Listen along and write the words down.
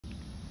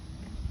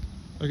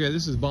Okay,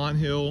 this is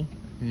Bonhill,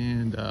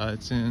 and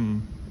it's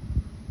in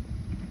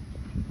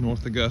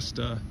North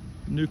Augusta.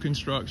 New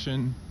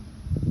construction.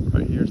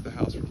 Right here's the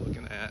house we're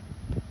looking at.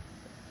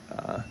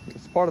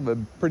 It's part of a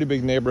pretty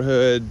big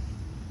neighborhood.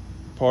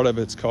 Part of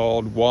it's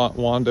called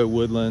Wanda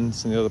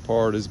Woodlands, and the other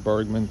part is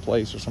Bergman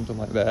Place or something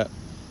like that.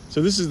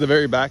 So this is the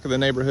very back of the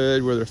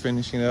neighborhood where they're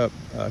finishing up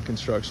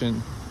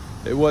construction.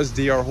 It was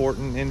D.R.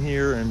 Horton in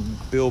here, and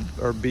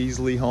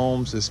Beasley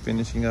Homes is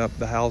finishing up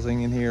the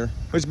housing in here,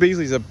 which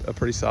Beasley's a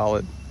pretty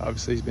solid.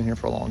 Obviously, he's been here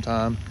for a long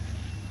time.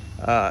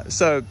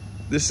 So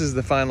this is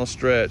the final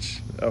stretch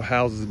of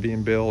houses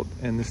being built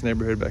in this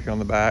neighborhood back here on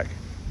the back.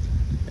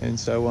 And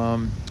so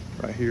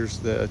right here's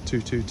the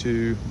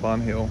 222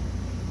 Bonhill.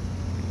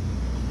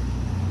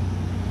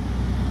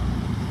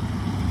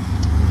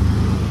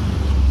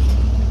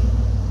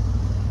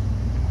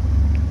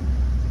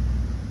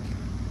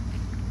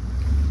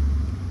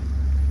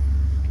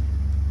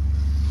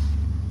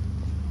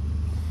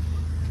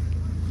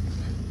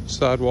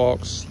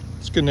 Sidewalks.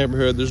 It's a good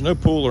neighborhood. There's no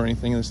pool or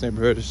anything in this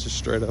neighborhood. It's just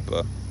straight up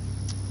a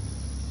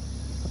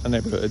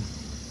neighborhood.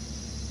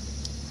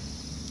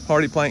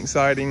 Hardy plank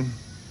siding.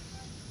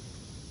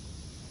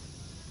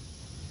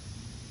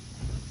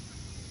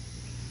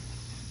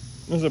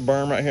 There's a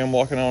berm right here I'm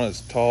walking on. It's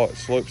tall. It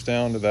slopes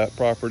down to that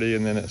property,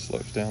 and then it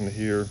slopes down to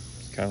here.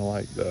 It's kind of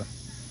like the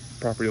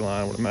property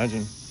line, I would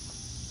imagine.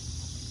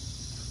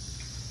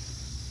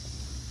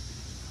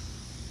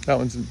 That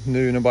one's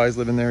new. Nobody's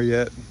living there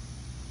yet.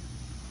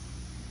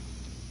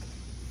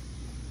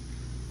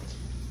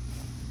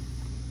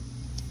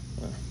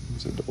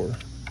 There's a door.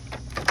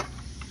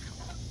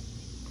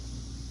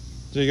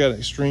 So you got an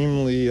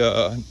extremely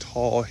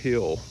tall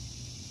hill.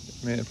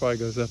 I mean, it probably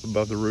goes up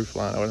above the roof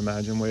line, I would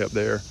imagine, way up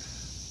there.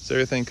 So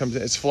everything comes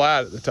in. It's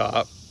flat at the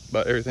top,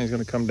 but everything's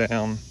going to come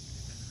down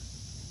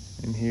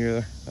in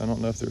here. I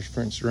don't know if there's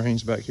French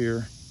drains back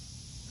here.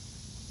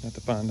 Have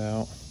to find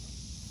out.